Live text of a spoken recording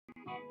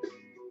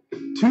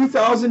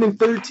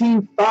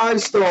2013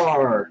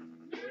 5-star.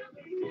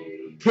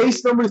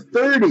 Case number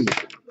 30.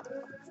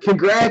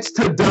 Congrats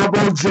to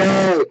Double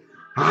J.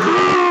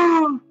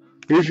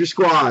 Here's your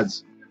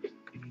squads.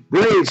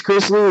 Braves,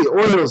 Chris Lee.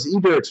 Orioles,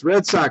 Eberks.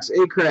 Red Sox,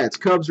 A-Krats.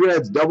 Cubs,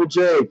 Reds, Double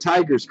J.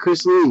 Tigers,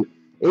 Chris Lee.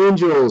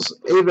 Angels,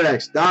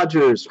 Avex.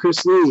 Dodgers,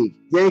 Chris Lee.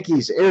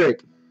 Yankees,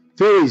 Eric.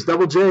 Phillies,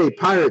 Double J.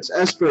 Pirates,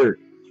 Esper.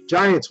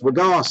 Giants,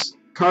 Wagos.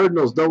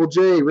 Cardinals, Double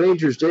J.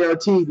 Rangers,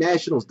 JRT.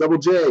 Nationals, Double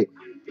J.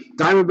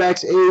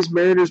 Diamondbacks, A's,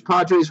 Mariners,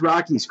 Padres,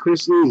 Rockies,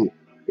 Chris Lee.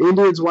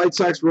 Indians, White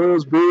Sox,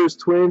 Royals, Brewers,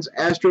 Twins,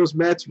 Astros,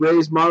 Mets,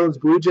 Rays, Marlins,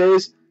 Blue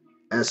Jays,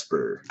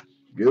 Esper.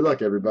 Good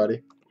luck,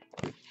 everybody.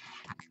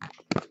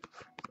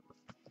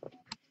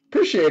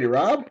 Appreciate it,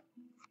 Rob.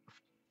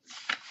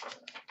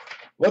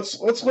 Let's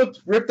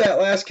rip that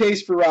last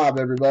case for Rob,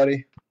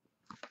 everybody.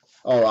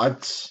 Oh,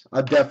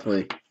 I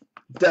definitely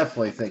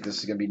think this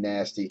is gonna be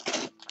nasty.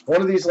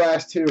 One of these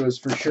last two is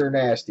for sure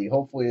nasty.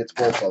 Hopefully, it's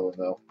both of them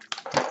though.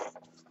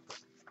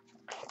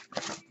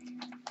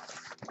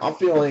 I'm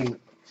feeling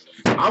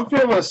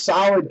a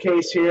solid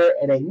case here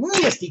and a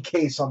nasty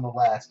case on the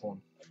last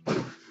one.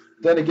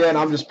 Then again,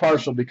 I'm just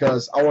partial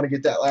because I want to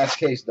get that last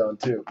case done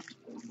too.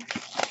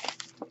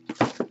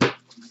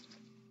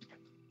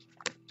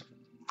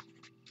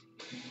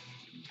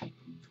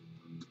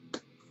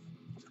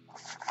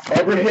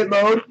 Ever hit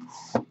mode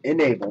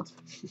enabled.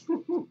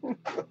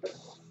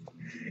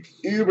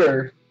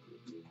 Uber.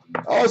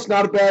 Oh, it's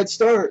not a bad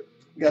start.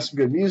 We got some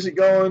good music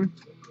going.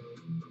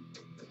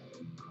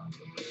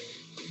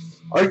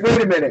 Like,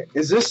 wait a minute.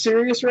 Is this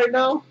serious right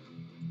now?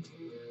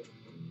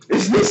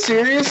 Is this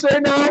serious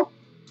right now?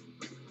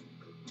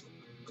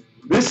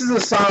 This is a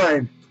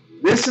sign.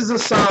 This is a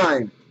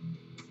sign.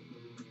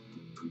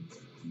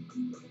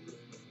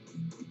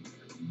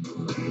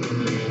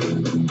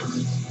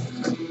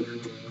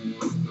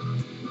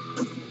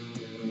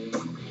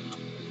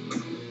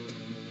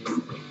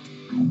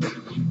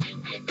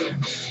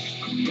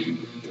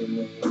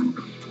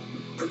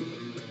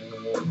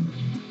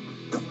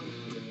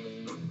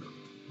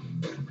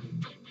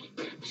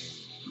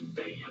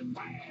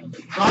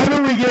 How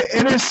do we get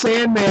Enter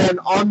Sandman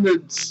on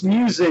the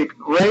music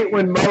right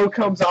when Mo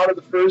comes out of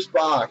the first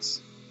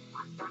box?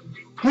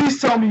 Please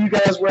tell me you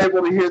guys were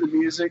able to hear the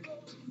music,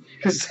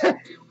 because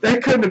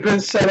that couldn't have been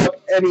set up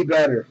any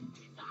better.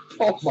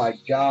 Oh my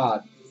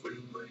God.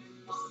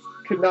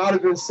 Could not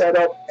have been set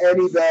up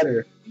any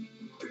better.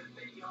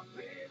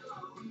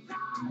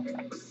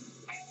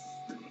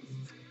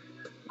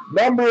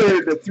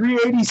 Number to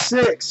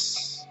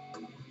 386.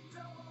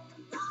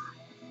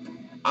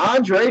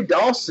 Andre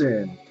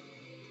Dawson.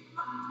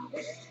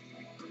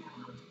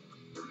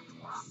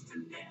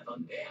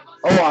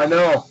 Oh, I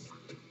know.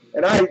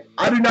 And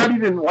I do not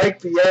even like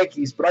the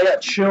Yankees, but I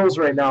got chills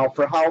right now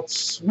for how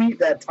sweet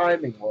that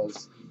timing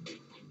was.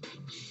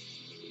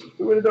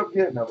 Who ended up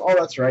getting them? Oh,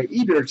 that's right.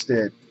 Eberks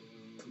did.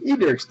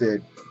 Eberks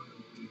did.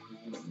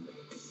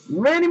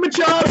 Manny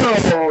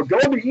Machado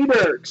going to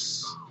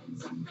Eberks.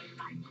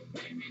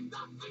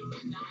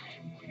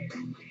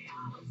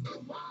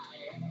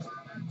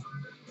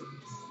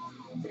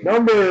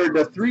 Number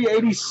to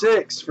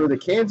 386 for the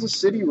Kansas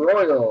City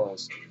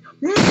Royals.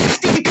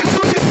 Nasty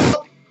coming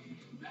up!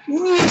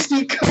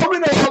 Nasty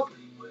coming up!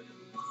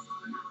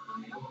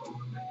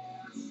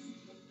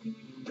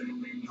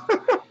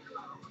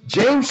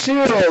 James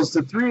Shields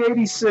to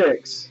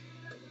 386.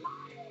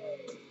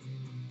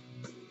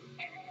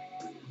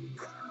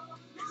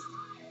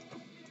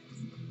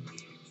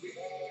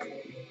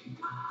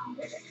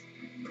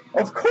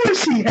 Of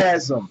course he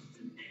has them.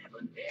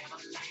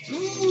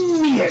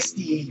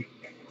 Nasty.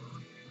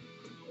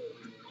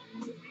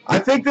 I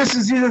think this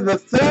is either the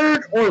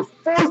third or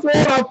fourth one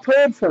I've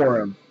pulled for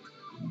him.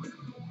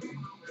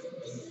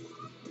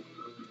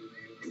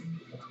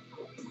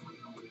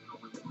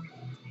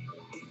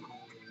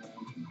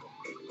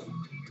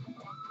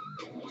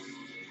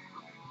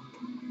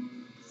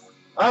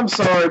 I'm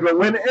sorry, but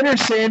when Enter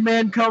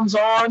Sandman comes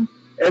on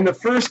and the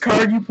first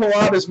card you pull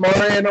out is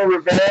Mariano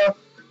Rivera,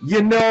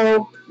 you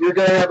know you're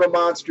going to have a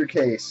monster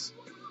case.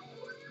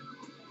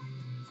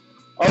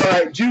 All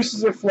right,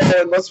 juices are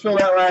flowing. Let's fill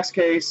that last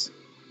case.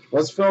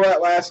 Let's fill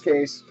that last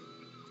case.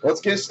 Let's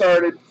get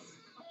started.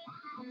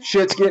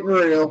 Shit's getting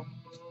real.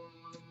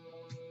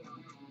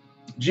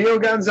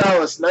 Gio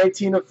Gonzalez,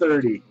 19 of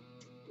 30.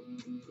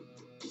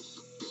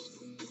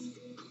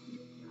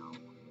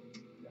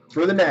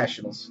 For the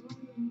Nationals.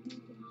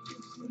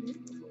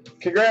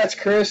 Congrats,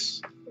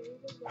 Chris.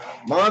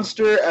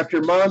 Monster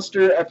after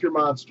monster after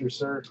monster,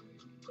 sir.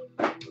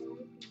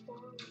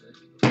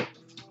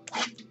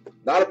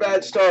 Not a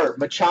bad start.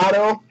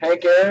 Machado,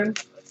 Hank Aaron,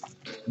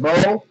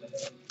 Mo.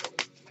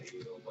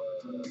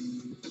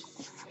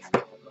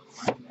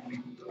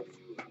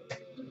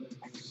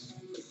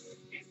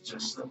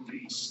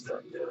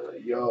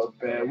 Yo,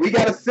 man. We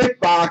got a thick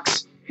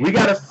box. We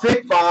got a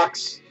thick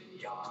box.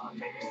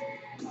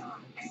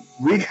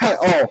 We got,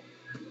 oh,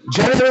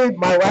 generally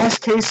my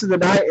last case of the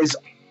night is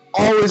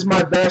always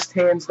my best,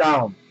 hands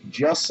down.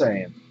 Just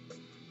saying.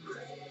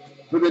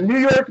 for the New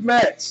York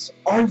Mets.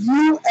 Are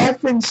you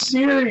effing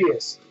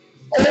serious?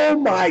 Oh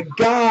my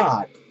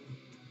God.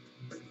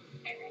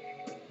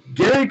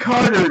 Gary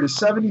Carter to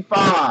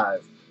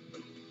 75.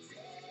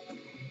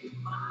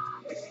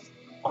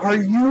 Are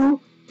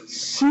you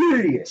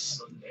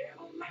serious?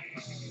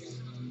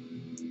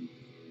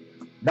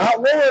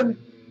 Not one,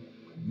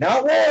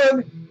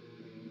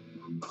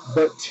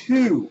 but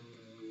two.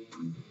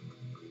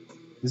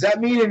 Does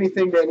that mean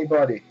anything to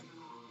anybody?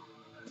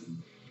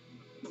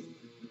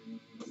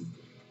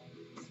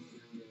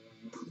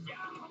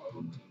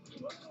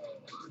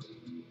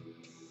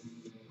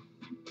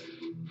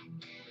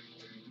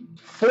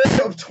 Four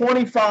of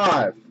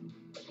 25.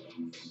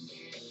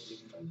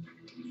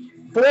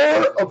 4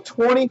 of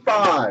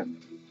 25.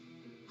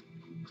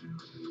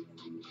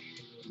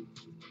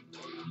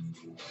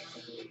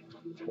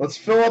 Let's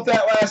fill up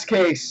that last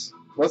case.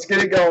 Let's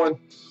get it going.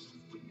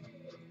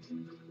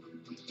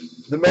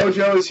 The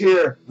mojo is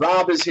here.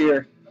 Rob is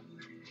here.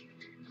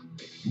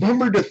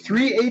 Number to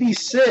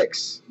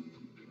 386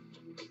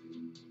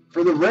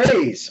 for the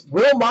Rays.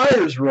 Will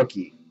Myers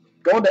rookie.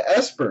 Going to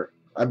Esper,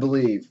 I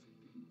believe.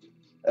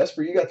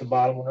 Esper, you got the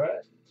bottom one,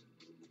 right?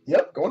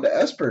 Yep, going to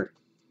Esper.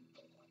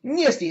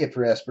 Nasty hit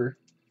for Esper.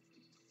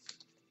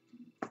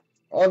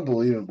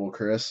 Unbelievable,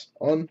 Chris.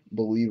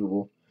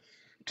 Unbelievable.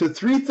 To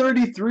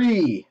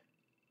 333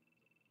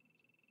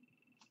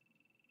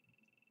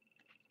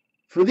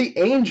 for the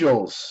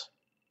Angels.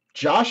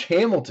 Josh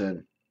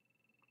Hamilton.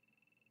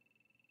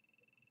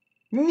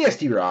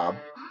 Nasty Rob.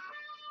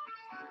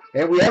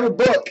 And we have a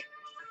book.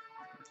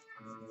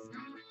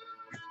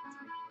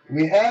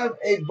 We have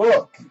a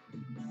book.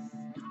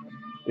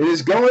 It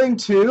is going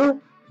to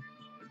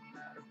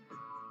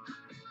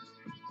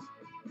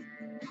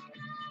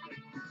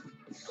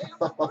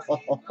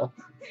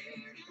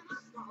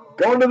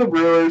going to the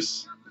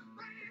Brewers.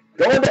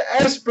 Going to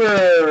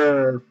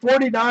Esper.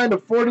 49 to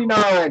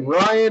 49.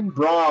 Ryan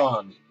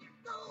Braun.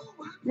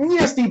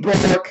 Nasty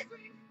book.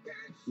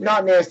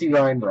 Not nasty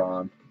Ryan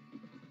Braun.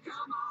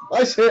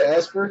 Nice hit,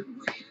 Esper.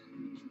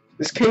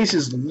 This case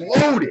is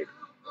loaded.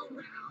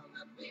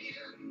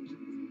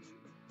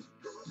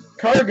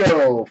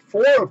 Cargo,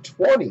 4 of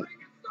 20.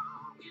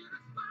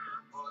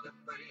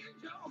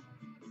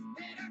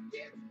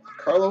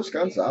 Carlos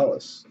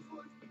Gonzalez.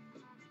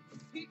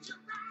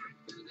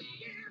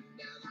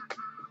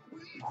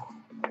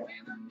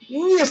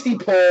 Nasty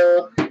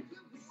pull.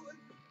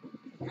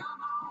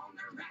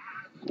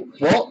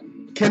 Well,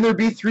 can there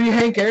be 3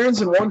 Hank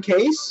Aaron's in one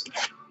case?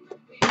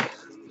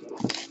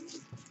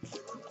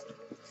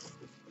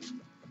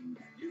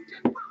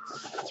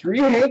 Three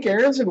Hank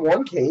Aaron's in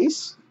one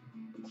case?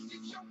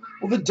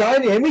 Will the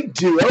dynamic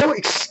duo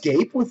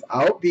escape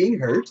without being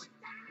hurt?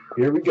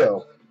 Here we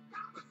go.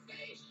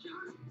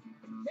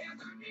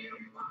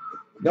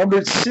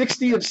 Numbered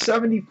 60 of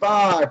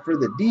 75 for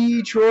the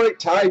Detroit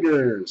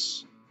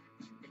Tigers.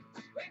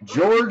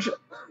 George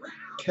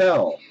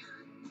Kell.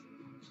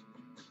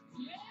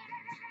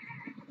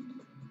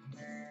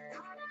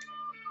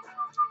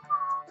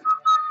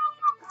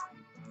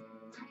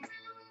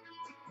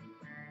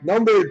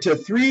 Numbered to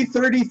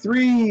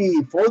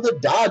 333 for the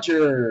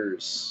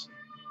Dodgers.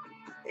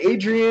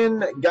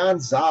 Adrian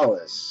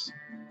Gonzalez.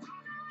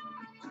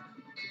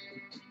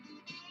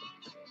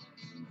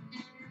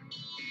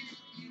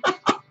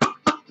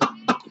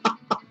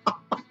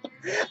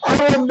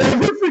 I will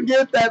never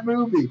forget that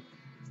movie.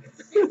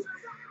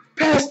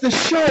 Pass the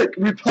shark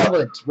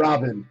repellent,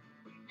 Robin.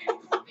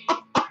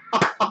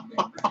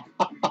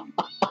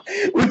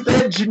 With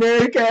that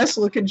generic ass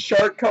looking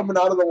shark coming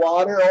out of the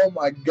water. Oh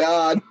my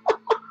God.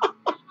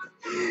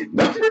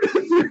 Number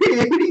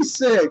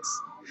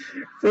 386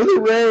 for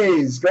the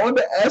Rays. Going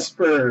to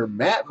Esper,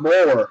 Matt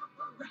Moore.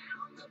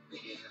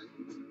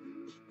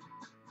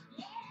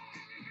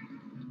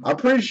 I'm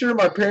pretty sure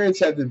my parents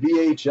had the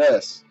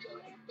VHS.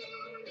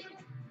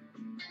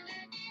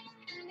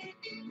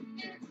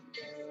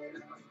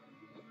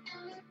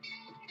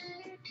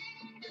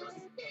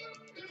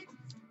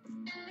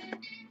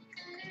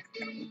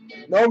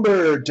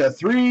 Number to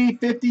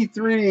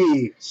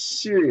 353.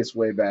 Serious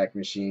Wayback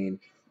Machine.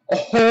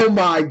 Oh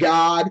my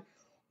God.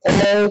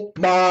 Oh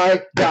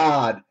my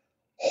God.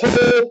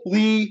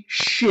 Holy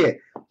shit.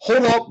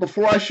 Hold up.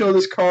 Before I show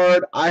this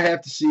card, I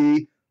have to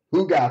see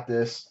who got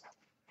this.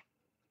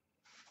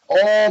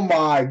 Oh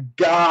my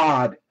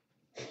God.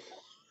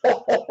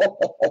 Oh,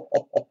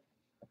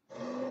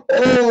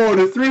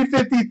 to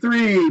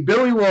 353.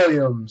 Billy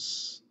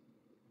Williams.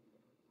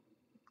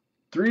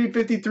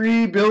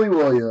 353. Billy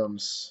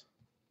Williams.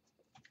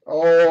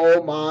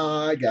 Oh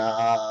my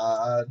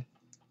God.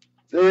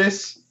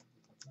 This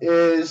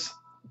is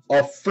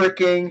a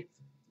freaking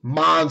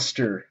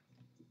monster.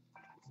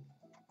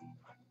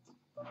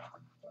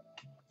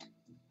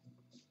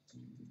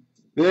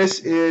 This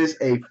is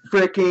a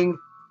freaking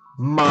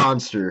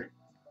monster.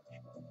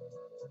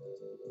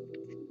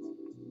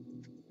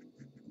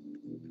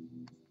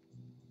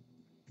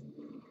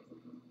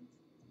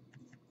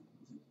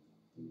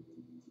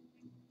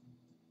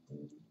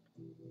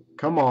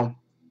 Come on.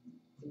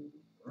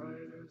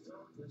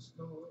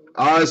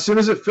 As soon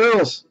as it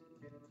fills.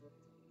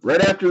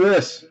 Right after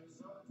this.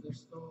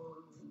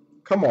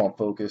 Come on,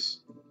 focus.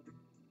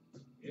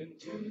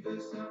 This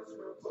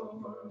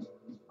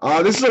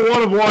is a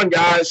 1 of 1,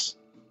 guys.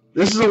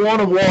 This is a 1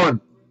 of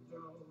 1.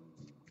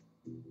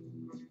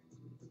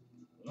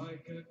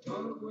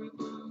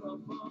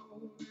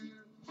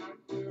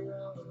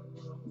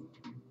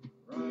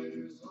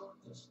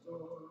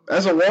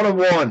 That's a 1 of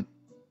 1.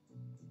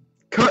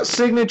 Cut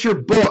signature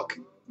book.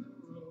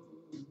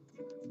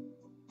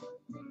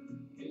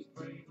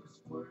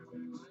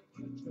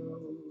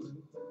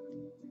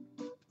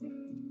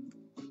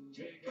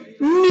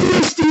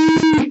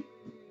 Nasty!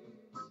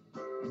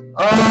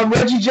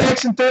 Reggie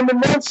Jackson, Thurman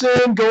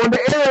Munson going to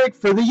Eric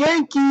for the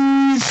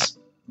Yankees.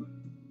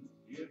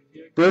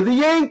 For the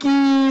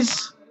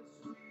Yankees.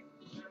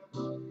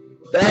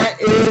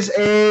 That is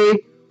a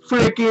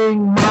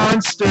freaking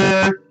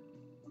monster.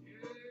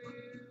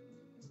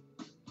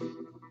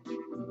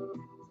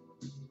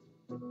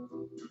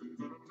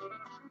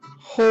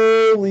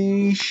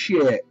 Holy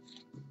shit.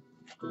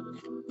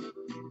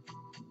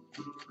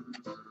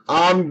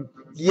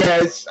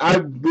 Yes, I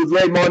would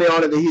lay money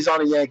on it that he's on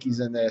the Yankees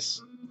in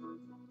this.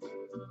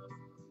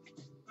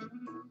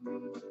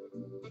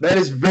 That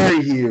is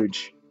very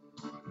huge.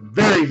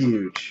 Very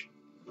huge.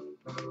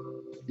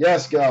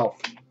 Yes, go.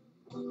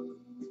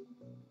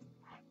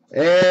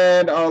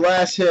 And our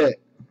last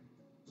hit.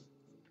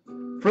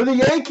 For the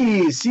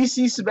Yankees,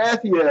 CC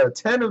Sabathia,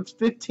 10 of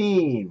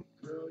 15.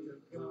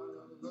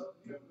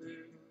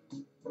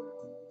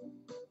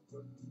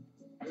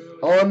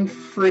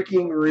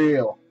 Unfreaking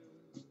real.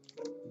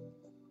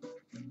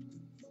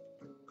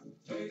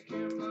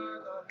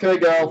 Okay,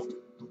 go.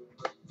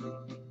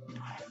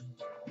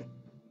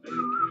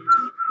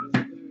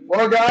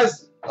 Well,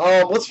 guys,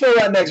 let's fill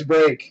that next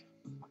break.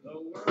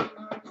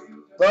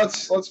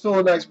 Let's fill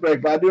the next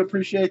break, but I do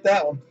appreciate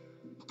that one.